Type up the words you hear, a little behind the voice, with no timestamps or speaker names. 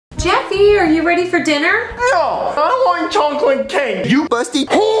Jeffy, are you ready for dinner? No, I want chocolate cake. You busty.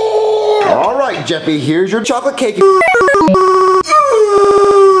 All right, Jeffy, here's your chocolate cake.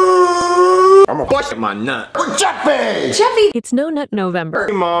 I'm gonna bust my nut. Jeffy! Jeffy! It's No Nut November.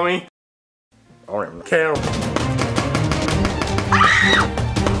 Hey, Mommy. Alright, Carol.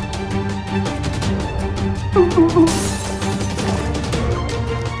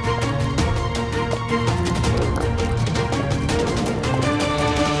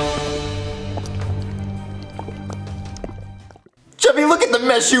 Jeffy, look at the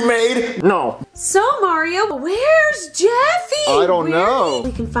mess you made. No. So, Mario, where's Jeffy? I don't know.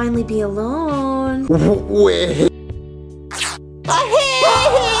 We can finally be alone. Wait.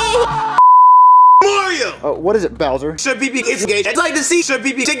 Mario! What is it, Bowser? Should people get engaged? I'd like to see should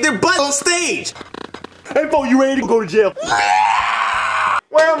people shake their butt on stage. Hey, Bo, you ready to go to jail?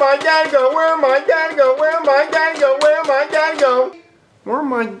 Where my dad go? Where my dad go? Where my dad go? Where my dad go? Where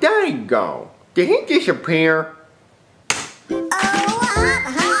my daddy go? Did he disappear? Oh, hop,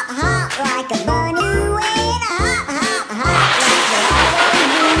 hop, hop like a bunny when hop, hop, hop like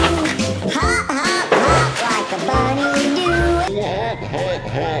they always do. Hop, hop, hop like a bunny do. Hop, hop,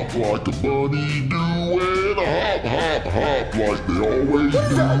 hop like a bunny do, and hop, hop, hop like they always do.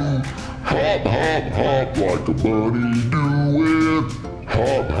 Hop, hop, hop like a bunny do, and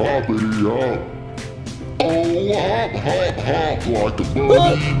hop, hoppity hop. Oh, hop, hop, hop like a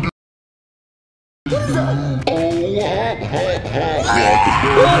bunny do.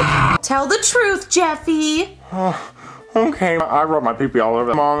 Tell the truth, Jeffy. Okay, I rubbed my pee-pee all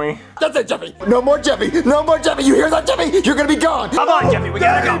over Mommy. That's it, Jeffy. No more Jeffy. No more Jeffy. You hear that, Jeffy? You're gonna be gone. Come on, Jeffy, we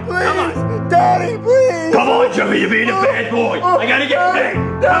gotta go. Please. Come on. Daddy, please. Come on, Jeffy, you're being a bad boy. I gotta get paid.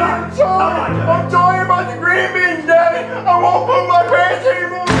 Daddy, I'm sorry. I'm sorry about the green beans, Daddy. I won't put my pants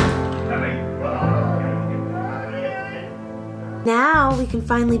anymore. Now we can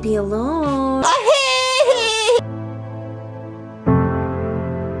finally be alone.